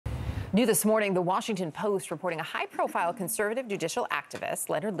New this morning, the Washington Post reporting a high-profile conservative judicial activist,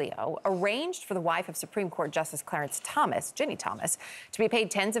 Leonard Leo, arranged for the wife of Supreme Court Justice Clarence Thomas, Ginni Thomas, to be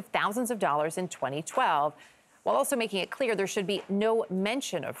paid tens of thousands of dollars in 2012, while also making it clear there should be no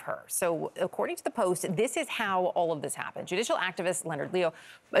mention of her. So, according to the Post, this is how all of this happened. Judicial activist Leonard Leo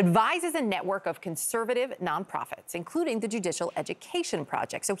advises a network of conservative nonprofits, including the Judicial Education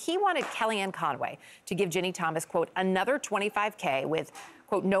Project. So he wanted Kellyanne Conway to give Ginni Thomas, quote, another $25K with,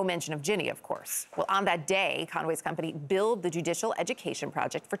 quote, no mention of Ginni, of course. Well, on that day, Conway's company billed the Judicial Education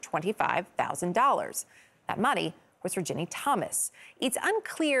Project for $25,000. That money was for Ginni Thomas. It's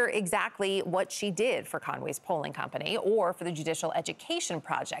unclear exactly what she did for Conway's polling company or for the Judicial Education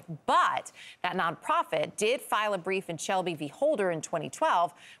Project, but that nonprofit did file a brief in Shelby v. Holder in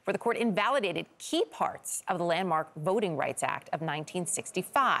 2012 where the court invalidated key parts of the landmark Voting Rights Act of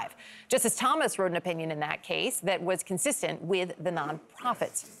 1965. Justice Thomas wrote an opinion in that case that was consistent with the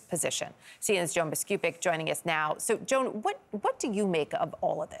nonprofit's position. CNN's Joan Biskupic joining us now. So, Joan, what do you make of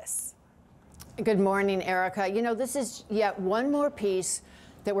all of this? Good morning, Erica. You know, this is yet one more piece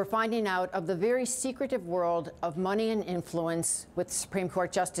that we're finding out of the very secretive world of money and influence with Supreme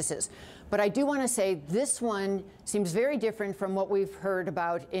Court justices. But I do want to say this one seems very different from what we've heard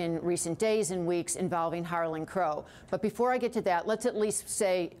about in recent days and weeks involving Harlan Crow. But before I get to that, let's at least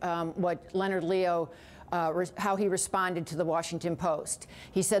say what Leonard Leo how he responded to the Washington Post.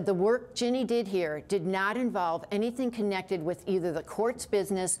 He said the work Ginni did here did not involve anything connected with either the court's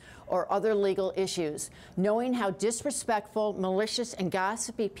business or other legal issues. Knowing how disrespectful, malicious, and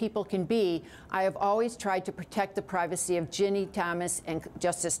gossipy people can be, I have always tried to protect the privacy of Ginni Thomas and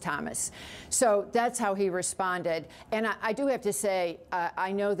Justice Thomas. So that's how he responded. And I do have to say,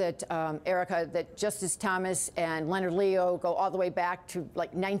 I know that, Erica, that Justice Thomas and Leonard Leo go all the way back to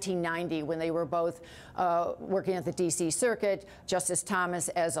like 1990 when they were both working at the D.C. Circuit, Justice Thomas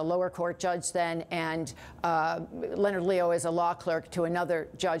as a lower court judge then, and Leonard Leo as a law clerk to another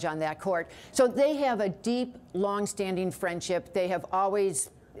judge on that court. So they have a deep, long-standing friendship. They've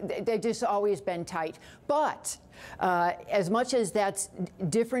just always been tight. But as much as that's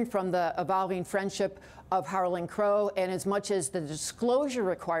different from the evolving friendship of Harlan Crow, and as much as the disclosure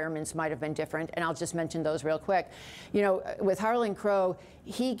requirements might have been different, and I'll just mention those real quick. You know, with Harlan Crow,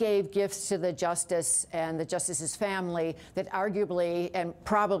 he gave gifts to the justice and the justice's family that arguably and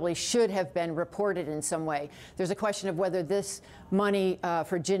probably should have been reported in some way. There's a question of whether this money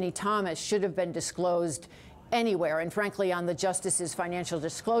for Ginni Thomas should have been disclosed anywhere. And frankly, on the justice's financial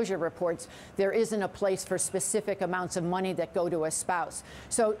disclosure reports, there isn't a place for specific amounts of money that go to a spouse.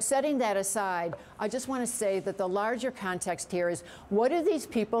 So setting that aside, I just want to say that the larger context here is, what do these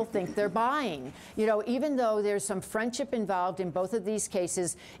people think they're buying? You know, even though there's some friendship involved in both of these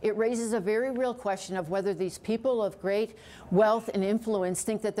cases, it raises a very real question of whether these people of great wealth and influence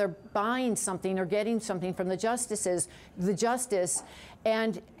think that they're buying something or getting something from the justice.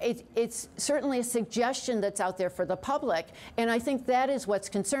 And it's certainly a suggestion that's out there for the public, and I think that is what's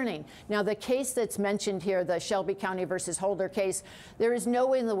concerning. Now, the case that's mentioned here, the Shelby County versus Holder case, there is no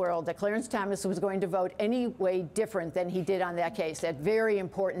way in the world that Clarence Thomas was going to vote any way different than he did on that case, that very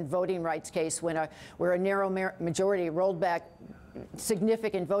important voting rights case where a narrow majority rolled back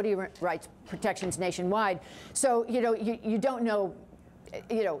significant voting rights protections nationwide. So, you know, you don't know.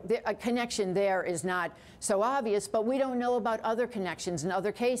 You know, a connection there is not so obvious, but we don't know about other connections in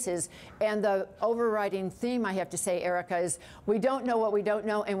other cases. And the overriding theme, I have to say, Erica, is we don't know what we don't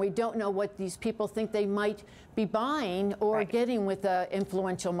know, and we don't know what these people think they might be buying or getting with the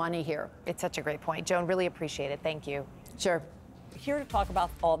influential money here. It's such a great point. Joan, really appreciate it. Thank you. Sure. Here to talk about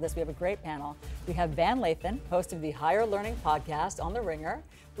all this, we have a great panel. We have Van Lathan, host of the Higher Learning podcast on The Ringer.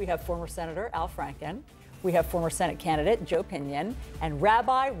 We have former Senator Al Franken. We have former Senate candidate Joe Pinion, and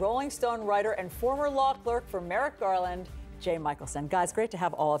Rabbi, Rolling Stone writer, and former law clerk for Merrick Garland, Jay Michaelson. Guys, great to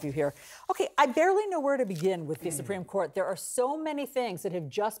have all of you here. Okay, I barely know where to begin with the Supreme Court. There are so many things that have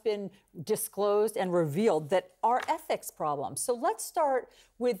just been disclosed and revealed that are ethics problems. So let's start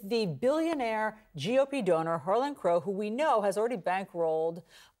with the billionaire GOP donor, Harlan Crow, who we know has already bankrolled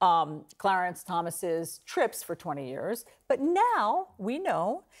Clarence Thomas's trips for 20 years. But now we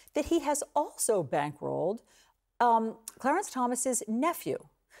know that he has also bankrolled Clarence Thomas's nephew.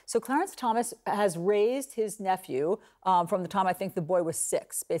 So Clarence Thomas has raised his nephew from the time I think the boy was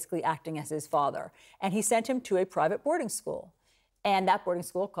 6, basically acting as his father. And he sent him to a private boarding school. And that boarding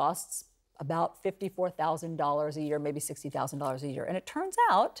school costs about $54,000 a year, maybe $60,000 a year. And it turns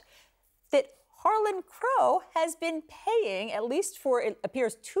out that Harlan Crow has been paying, at least for, it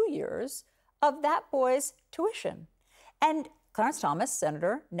appears, 2 years of that boy's tuition. And Clarence Thomas,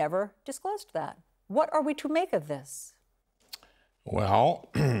 senator, never disclosed that. What are we to make of this? Well,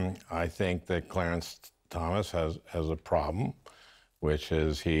 I think that Clarence Thomas has a problem, which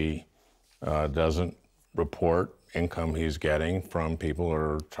is he doesn't report income he's getting from people who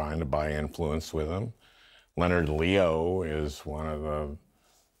are trying to buy influence with him. Leonard Leo is one of the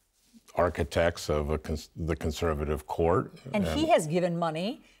architects of the conservative court. And he has given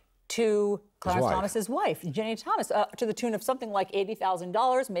money to Clarence Thomas's wife, Ginni Thomas, to the tune of something like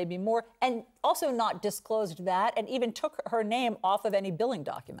 $80,000, maybe more, and also not disclosed that, and even took her name off of any billing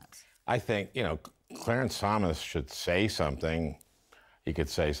documents. I think, Clarence Thomas should say something. He could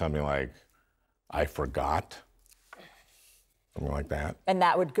say something like, "I forgot," something like that. And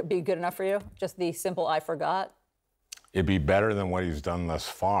that would be good enough for you? Just the simple "I forgot"? It'd be better than what he's done thus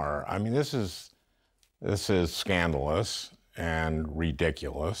far. I mean, this is scandalous and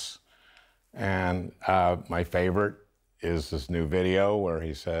ridiculous. And my favorite is this new video where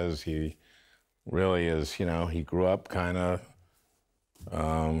he says he really is, he grew up kind of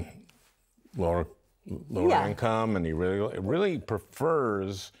lower income, and he really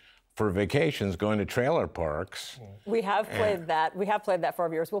prefers for vacations going to trailer parks. We have played that. We have played that for our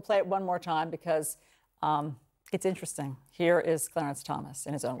viewers. We'll play it one more time because it's interesting. Here is Clarence Thomas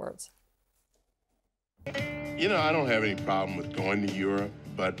in his own words. I don't have any problem with going to Europe,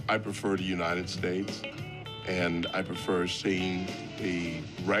 but I prefer the United States, and I prefer seeing the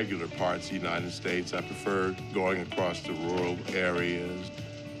regular parts of the United States. I prefer going across the rural areas.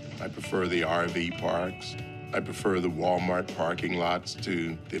 I prefer the RV parks. I prefer the Walmart parking lots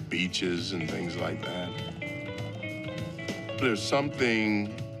to the beaches and things like that. There's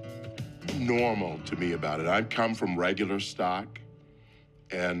something normal to me about it. I come from regular stock,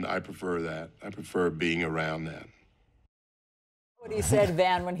 and I prefer that. I prefer being around that. What he said,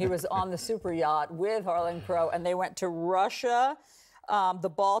 Van, when he was on the super yacht with Harlan Crow, and they went to Russia, the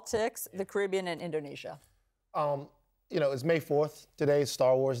Baltics, the Caribbean, and Indonesia. It's May 4th. Today is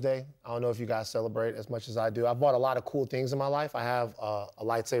Star Wars Day. I don't know if you guys celebrate as much as I do. I bought a lot of cool things in my life. I have a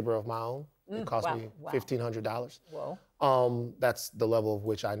lightsaber of my own. It cost me $1,500. Whoa. That's the level of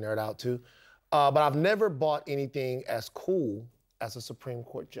which I nerd out to. But I've never bought anything as cool as a Supreme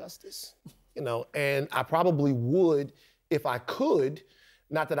Court justice. And I probably would if I could.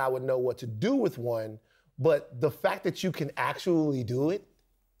 Not that I would know what to do with one, but the fact that you can actually do it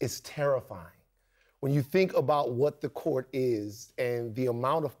is terrifying. When you think about what the court is and the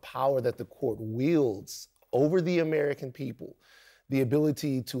amount of power that the court wields over the American people, the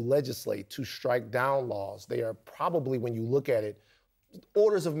ability to legislate, to strike down laws, they are probably, when you look at it,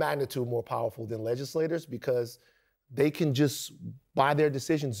 orders of magnitude more powerful than legislators, because they can just, by their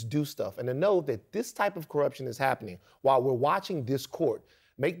decisions, do stuff. And to know that this type of corruption is happening while we're watching this court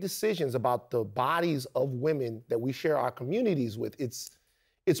make decisions about the bodies of women that we share our communities with,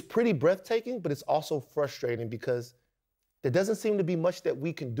 it's pretty breathtaking, but it's also frustrating because there doesn't seem to be much that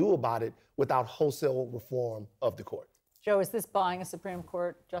we can do about it without wholesale reform of the court. Joe, is this buying a Supreme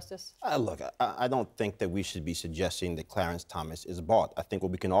Court justice? Look, I don't think that we should be suggesting that Clarence Thomas is bought. I think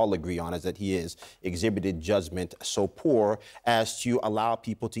what we can all agree on is that he has exhibited judgment so poor as to allow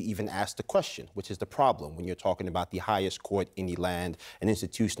people to even ask the question, which is the problem when you're talking about the highest court in the land, an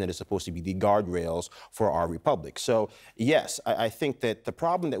institution that is supposed to be the guardrails for our republic. So, yes, I think that the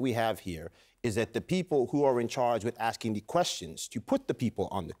problem that we have here is that the people who are in charge with asking the questions to put the people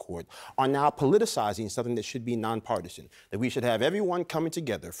on the court are now politicizing something that should be nonpartisan, that we should have everyone coming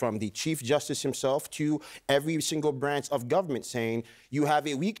together from the Chief Justice himself to every single branch of government saying, you have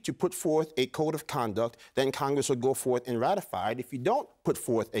a week to put forth a code of conduct, then Congress will go forth and ratify it. If you don't put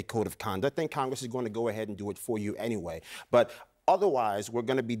forth a code of conduct, then Congress is going to go ahead and do it for you anyway. But otherwise, we're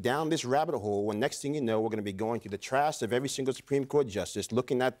going to be down this rabbit hole when next thing you know, we're going to be going through the trash of every single Supreme Court justice,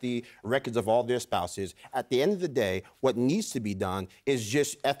 looking at the records of all their spouses. At the end of the day, what needs to be done is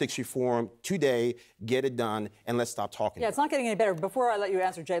just ethics reform today, get it done, and let's stop talking. Yeah, it's not getting any better. Before I let you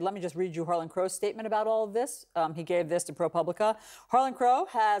answer, Jay, let me just read you Harlan Crow's statement about all of this. He gave this to ProPublica. Harlan Crow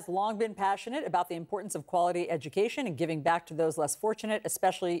has long been passionate about the importance of quality education and giving back to those less fortunate,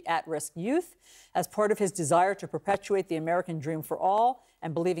 especially at-risk youth. As part of his desire to perpetuate the American dream for all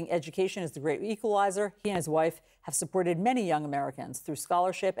and believing education is the great equalizer, he and his wife have supported many young Americans through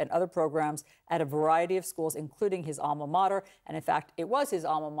scholarship and other programs at a variety of schools, including his alma mater. And in fact, it was his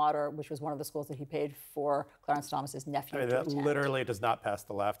alma mater, which was one of the schools that he paid for Clarence Thomas's nephew to that attend. literally does not pass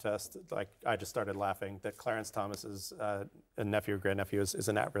the laugh test. Like, I just started laughing that Clarence Thomas's nephew or grandnephew is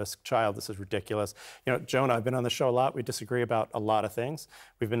an at-risk child. This is ridiculous. Joan, I've been on the show a lot. We disagree about a lot of things.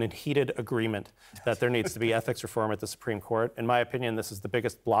 We've been in heated agreement that there needs to be ethics reform at the Supreme Court. In my opinion, this is the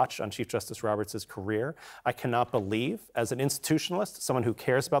biggest blotch on Chief Justice Roberts' career. I cannot believe, as an institutionalist, someone who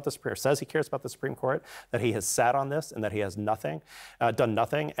cares about the Supreme, says he cares about the Supreme Court, that he has sat on this and that he has done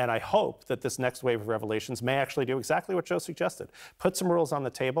nothing. And I hope that this next wave of revelations may actually do exactly what Joe suggested. Put some rules on the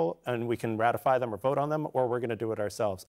table and we can ratify them or vote on them, or we're going to do it ourselves.